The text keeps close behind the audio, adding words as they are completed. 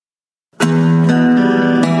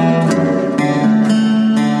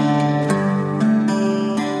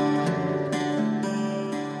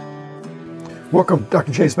Welcome,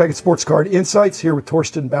 Dr. James Beckett, Sports Card Insights, here with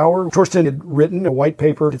Torsten Bauer. Torsten had written a white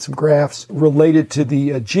paper, did some graphs related to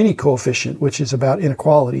the Gini coefficient, which is about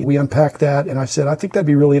inequality. We unpacked that, and I said, I think that'd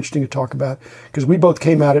be really interesting to talk about, because we both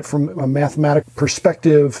came at it from a mathematical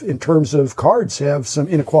perspective in terms of cards have some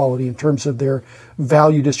inequality in terms of their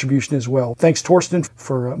value distribution as well. Thanks, Torsten,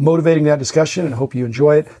 for motivating that discussion, and I hope you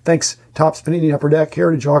enjoy it. Thanks, Topps, Panini Upper Deck,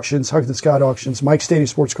 Heritage Auctions, Huggins & Scott Auctions, Mike Stadium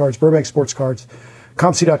Sports Cards, Burbank Sports Cards,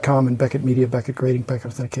 ComC.com, and Beckett Media, Beckett Grading, Beckett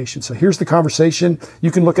Authentication. So here's the conversation. You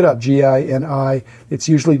can look it up, GINI. It's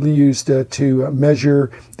usually used to measure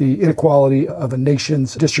the inequality of a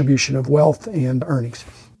nation's distribution of wealth and earnings.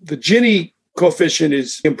 The Gini coefficient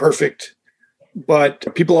is imperfect,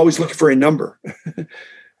 but people always look for a number.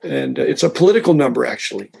 And it's a political number,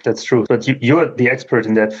 actually. That's true. But you're the expert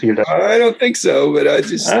in that field. I don't think so, but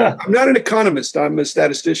I'm not an economist. I'm a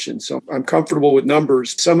statistician, so I'm comfortable with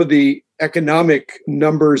numbers. Some of the economic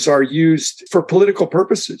numbers are used for political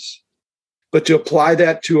purposes. But to apply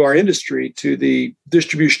that to our industry, to the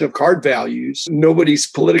distribution of card values, nobody's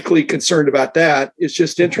politically concerned about that. It's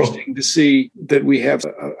just interesting to see that we have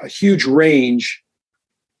a huge range,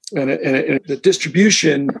 and the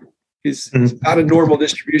distribution is not a normal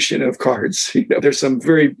distribution of cards. There's some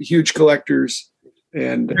very huge collectors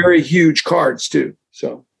and very huge cards too.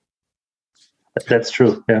 So that's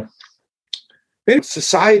true. Yeah. And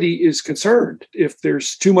society is concerned if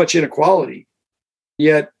there's too much inequality.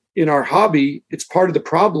 Yet in our hobby, it's part of the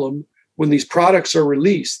problem when these products are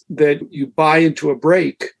released that you buy into a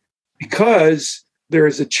break because there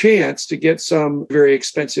is a chance to get some very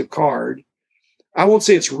expensive card. I won't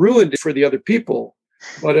say it's ruined for the other people,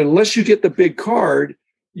 but unless you get the big card,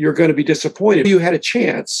 you're going to be disappointed. You had a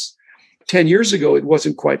chance. 10 years ago, it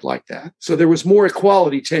wasn't quite like that. So there was more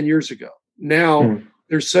equality 10 years ago. Now,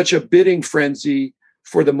 there's such a bidding frenzy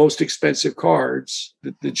for the most expensive cards,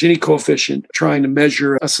 the Gini coefficient, trying to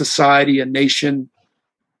measure a society, a nation,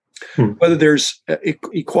 whether there's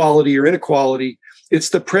equality or inequality. It's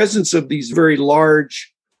the presence of these very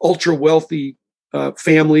large, ultra-wealthy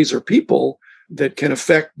families or people that can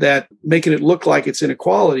affect that, making it look like it's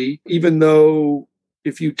inequality, even though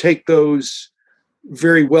if you take those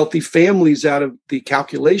very wealthy families out of the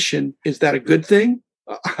calculation, is that a good thing?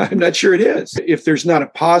 I'm not sure it is. If there's not a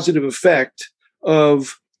positive effect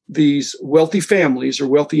of these wealthy families or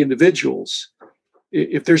wealthy individuals,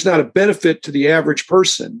 if there's not a benefit to the average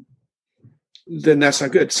person, then that's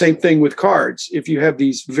not good. Same thing with cards. If you have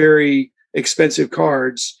these very expensive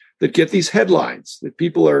cards that get these headlines, that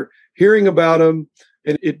people are hearing about them,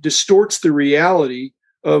 and it distorts the reality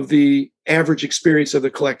of the average experience of the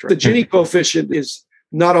collector. The Gini coefficient is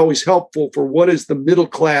not always helpful for what does the middle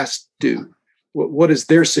class do? What is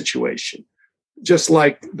their situation? Just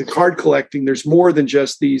like the card collecting, there's more than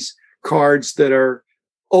just these cards that are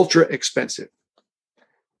ultra expensive.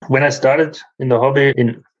 When I started in the hobby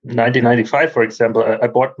in 1995, for example, I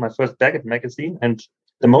bought my first Beckett magazine, and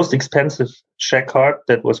the most expensive check card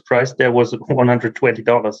that was priced there was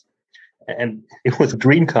 $120. And it was a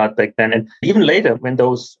dream card back then. And even later, when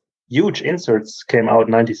those huge inserts came out,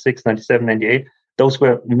 96, 97, 98, those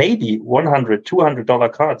were maybe $100,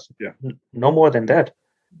 $200 cards. Yeah. No more than that.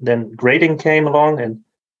 Then grading came along, and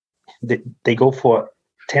they go for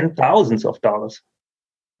 $10,000s of dollars,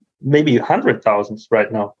 maybe $100,000s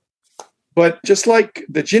right now. But just like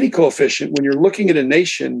the Gini coefficient, when you're looking at a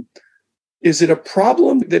nation, is it a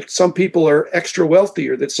problem that some people are extra wealthy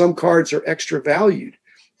or that some cards are extra valued?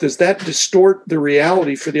 Does that distort the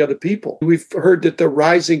reality for the other people? We've heard that the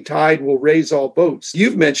rising tide will raise all boats.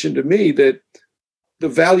 You've mentioned to me that the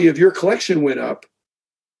value of your collection went up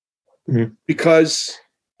because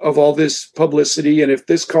of all this publicity. And if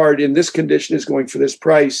this card in this condition is going for this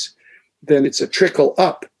price, then it's a trickle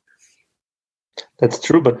up. That's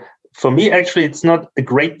true. But for me, actually, it's not a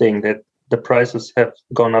great thing that the prices have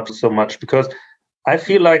gone up so much, because I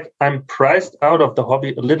feel like I'm priced out of the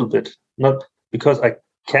hobby a little bit, not because I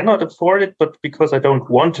cannot afford it, but because I don't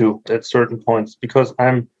want to at certain points, because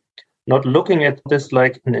I'm not looking at this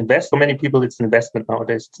like an investment. For many people, it's an investment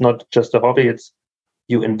nowadays. It's not just a hobby. It's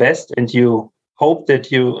you invest and you hope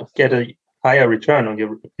that you get a higher return on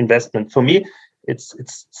your investment. For me, it's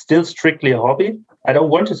still strictly a hobby. I don't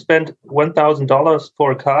want to spend $1,000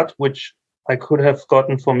 for a card, which I could have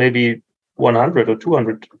gotten for maybe $100 or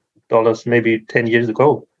 $200 maybe 10 years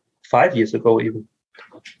ago, 5 years ago even.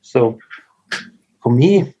 So for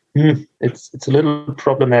me, it's a little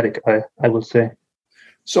problematic, I will say.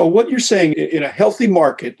 So what you're saying, in a healthy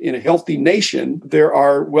market, in a healthy nation, there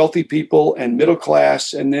are wealthy people and middle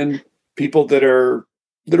class, and then people that are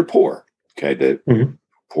poor. Okay,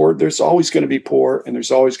 poor. There's always going to be poor, and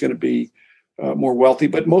there's always going to be more wealthy,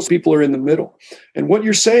 but most people are in the middle. And what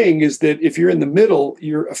you're saying is that if you're in the middle,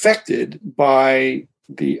 you're affected by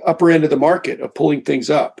the upper end of the market of pulling things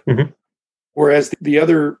up. Mm-hmm. Whereas the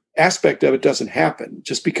other aspect of it doesn't happen.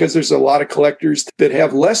 Just because there's a lot of collectors that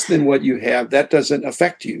have less than what you have, that doesn't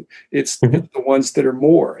affect you. It's the ones that are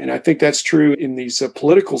more. And I think that's true in these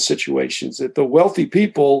political situations, that the wealthy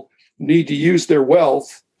people need to use their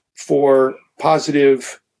wealth for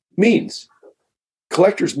positive means.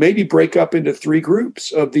 Collectors maybe break up into three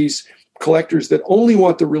groups of these collectors that only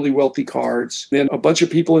want the really wealthy cards, then a bunch of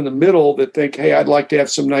people in the middle that think, hey, I'd like to have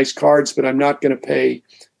some nice cards, but I'm not going to pay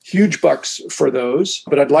huge bucks for those,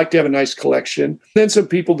 but I'd like to have a nice collection. Then some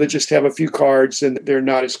people that just have a few cards and they're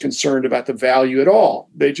not as concerned about the value at all.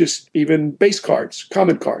 They just, even base cards,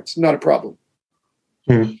 common cards, not a problem.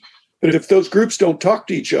 Mm. But if those groups don't talk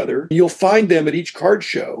to each other, you'll find them at each card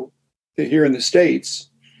show here in the States.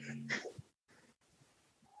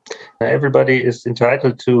 Everybody is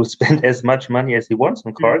entitled to spend as much money as he wants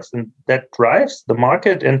on cards, and that drives the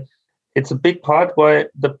market. And it's a big part why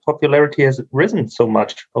the popularity has risen so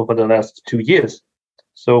much over the last 2 years.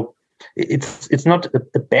 So it's not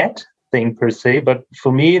a bad thing per se, but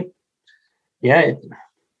for me, yeah,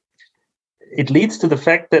 it leads to the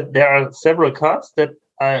fact that there are several cards that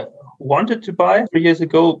I wanted to buy 3 years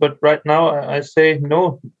ago, but right now I say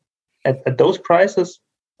no, at those prices,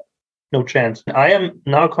 no chance. I am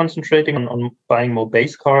now concentrating on buying more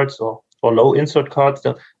base cards or low insert cards.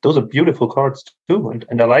 Those are beautiful cards too,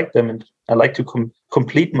 and I like them, and I like to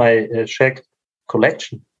complete my Shaq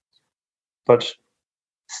collection. But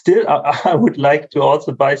still, I would like to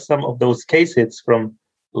also buy some of those case hits from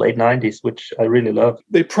late 90s, which I really love.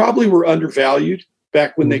 They probably were undervalued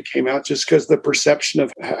back when they came out, just because the perception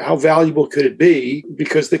of how valuable could it be,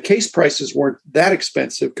 because the case prices weren't that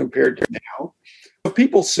expensive compared to now. If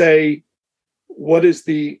people say, what is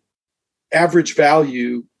the average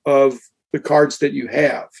value of the cards that you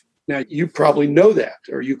have? Now, you probably know that,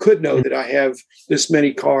 or you could know that I have this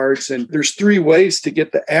many cards, and there's three ways to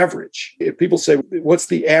get the average. If people say, what's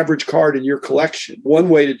the average card in your collection? One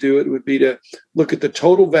way to do it would be to look at the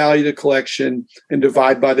total value of the collection and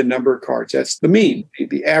divide by the number of cards. That's the mean,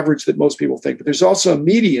 the average that most people think. But there's also a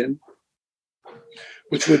median,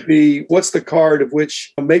 which would be, what's the card of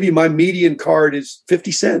which maybe my median card is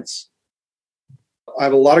 50 cents. I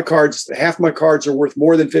have a lot of cards. Half my cards are worth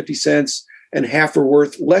more than 50 cents and half are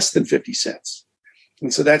worth less than 50 cents.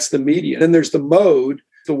 And so that's the median. Then there's the mode,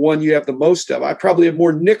 the one you have the most of. I probably have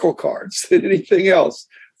more nickel cards than anything else.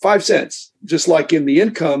 5 cents, just like in the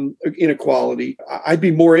income inequality. I'd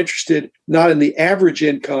be more interested not in the average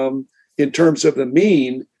income in terms of the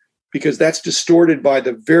mean, because that's distorted by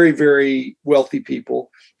the very, very wealthy people,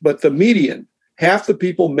 but the median. Half the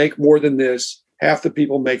people make more than this, half the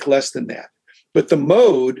people make less than that. But the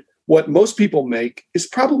mode, what most people make, is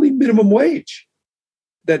probably minimum wage,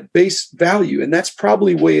 that base value. And that's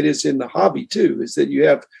probably the way it is in the hobby too, is that you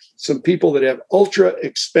have some people that have ultra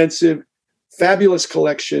expensive, fabulous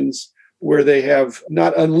collections where they have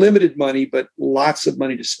not unlimited money, but lots of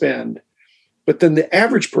money to spend. But then the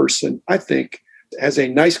average person, I think, has a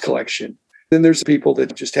nice collection. Then there's people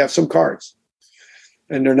that just have some cards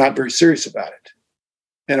and they're not very serious about it.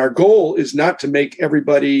 And our goal is not to make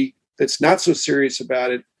everybody that's not so serious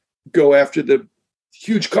about it go after the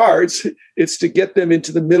huge cards. It's to get them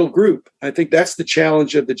into the middle group. I think that's the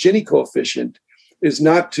challenge of the Gini coefficient, is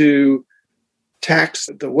not to tax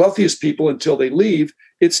the wealthiest people until they leave.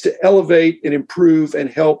 It's to elevate and improve and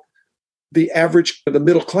help the average, the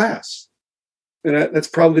middle class. And that's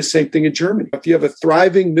probably the same thing in Germany. If you have a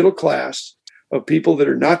thriving middle class of people that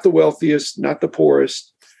are not the wealthiest, not the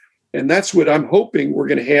poorest, and that's what I'm hoping we're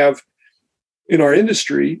going to have in our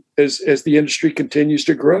industry as the industry continues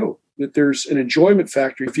to grow, that there's an enjoyment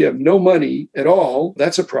factor. If you have no money at all,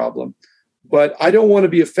 that's a problem. But I don't want to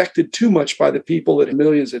be affected too much by the people that have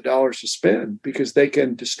millions of dollars to spend, because they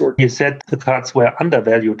can distort. You said the cards were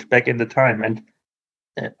undervalued back in the time. And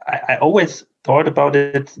I always thought about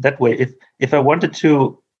it that way. If I wanted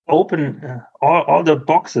to open all the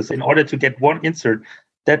boxes in order to get one insert,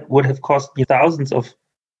 that would have cost me thousands of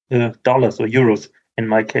dollars or euros in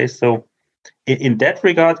my case. So in that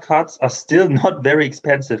regard, cards are still not very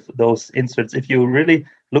expensive, those inserts. If you're really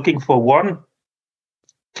looking for one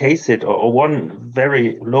case hit or one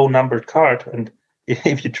very low numbered card, and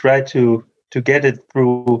if you try to get it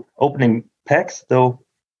through opening packs, though,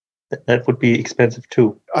 that would be expensive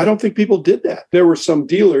too. I don't think people did that. There were some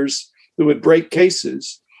dealers that would break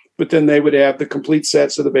cases, but then they would have the complete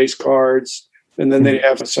sets of the base cards, and then they'd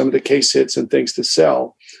have some of the case hits and things to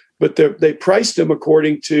sell. But they priced them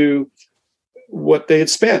according to what they had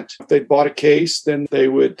spent. If they'd bought a case, then they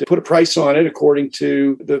would put a price on it according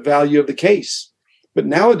to the value of the case. But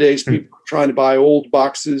nowadays, people are trying to buy old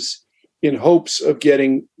boxes in hopes of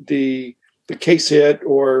getting the case hit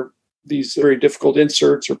or these very difficult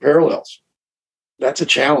inserts or parallels. That's a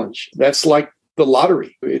challenge. That's like the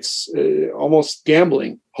lottery. It's almost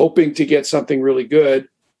gambling, hoping to get something really good.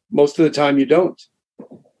 Most of the time you don't.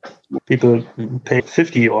 People pay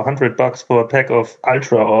 $50 or $100 for a pack of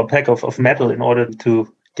Ultra or a pack of metal in order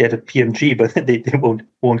to get a PMG, but they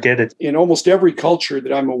won't get it. In almost every culture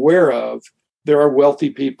that I'm aware of, there are wealthy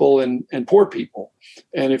people and poor people.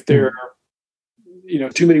 And if there are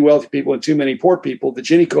too many wealthy people and too many poor people, the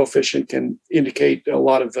Gini coefficient can indicate a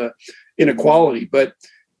lot of inequality. But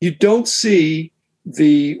you don't see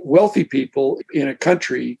the wealthy people in a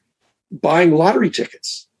country buying lottery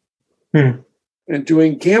tickets and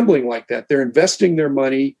doing gambling like that. They're investing their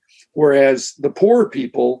money, whereas the poorer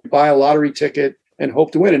people buy a lottery ticket and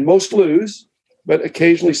hope to win. And most lose, but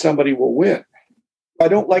occasionally somebody will win. I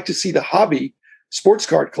don't like to see the hobby, sports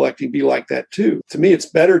card collecting, be like that too. To me, it's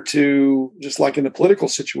better to, just like in the political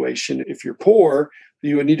situation, if you're poor,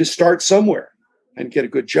 you would need to start somewhere and get a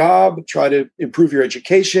good job, try to improve your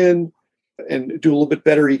education, and do a little bit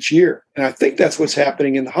better each year. And I think that's what's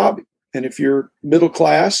happening in the hobby. And if you're middle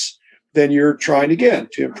class, then you're trying again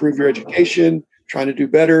to improve your education, trying to do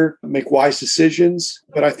better, make wise decisions.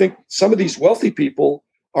 But I think some of these wealthy people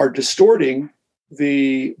are distorting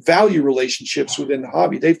the value relationships within the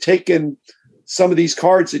hobby. They've taken some of these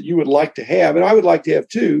cards that you would like to have, and I would like to have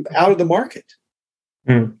too, out of the market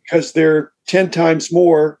because they're 10 times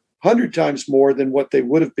more, 100 times more than what they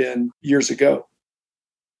would have been years ago.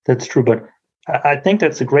 That's true, but I think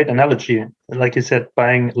that's a great analogy. Like you said,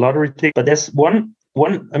 buying lottery tickets. But there's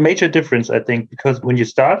a major difference, I think, because when you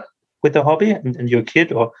start with a hobby and you're a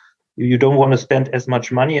kid or you don't want to spend as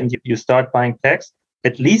much money and you start buying packs,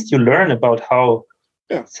 at least you learn about how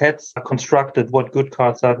sets are constructed, what good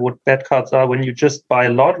cards are, what bad cards are. When you just buy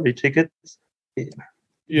lottery tickets,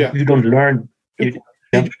 you don't learn. You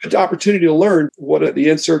get the opportunity to learn what are the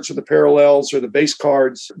inserts or the parallels or the base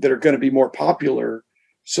cards that are going to be more popular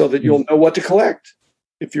so that you'll know what to collect.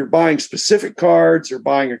 If you're buying specific cards or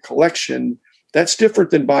buying a collection, that's different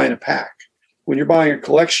than buying a pack. When you're buying a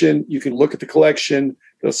collection, you can look at the collection.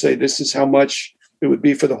 They'll say, this is how much it would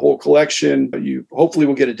be for the whole collection. You hopefully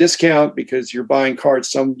will get a discount because you're buying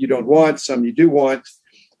cards, some you don't want, some you do want.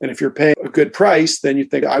 And if you're paying a good price, then you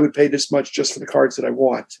think, I would pay this much just for the cards that I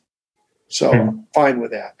want. So I'm fine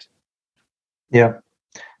with that. Yeah.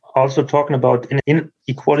 Also talking about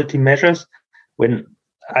inequality measures, when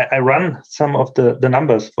I run some of the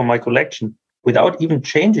numbers for my collection, without even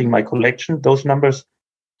changing my collection, those numbers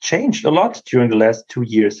changed a lot during the last 2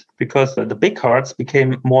 years because the big cards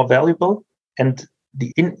became more valuable and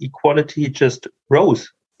the inequality just rose,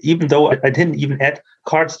 even though I didn't even add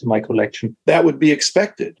cards to my collection. That would be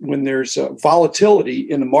expected when there's volatility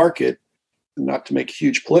in the market. Not to make a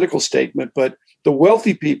huge political statement, but the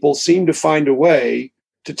wealthy people seem to find a way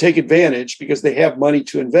to take advantage because they have money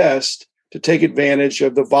to invest, to take advantage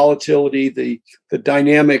of the volatility, the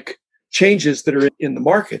dynamic changes that are in the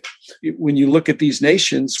market. When you look at these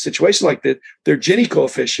nations, situations like that, their Gini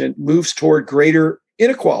coefficient moves toward greater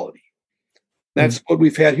inequality. That's what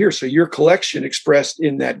we've had here. So your collection expressed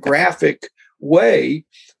in that graphic way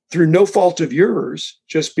through no fault of yours,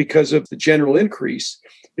 just because of the general increase,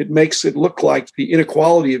 it makes it look like the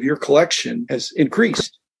inequality of your collection has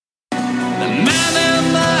increased.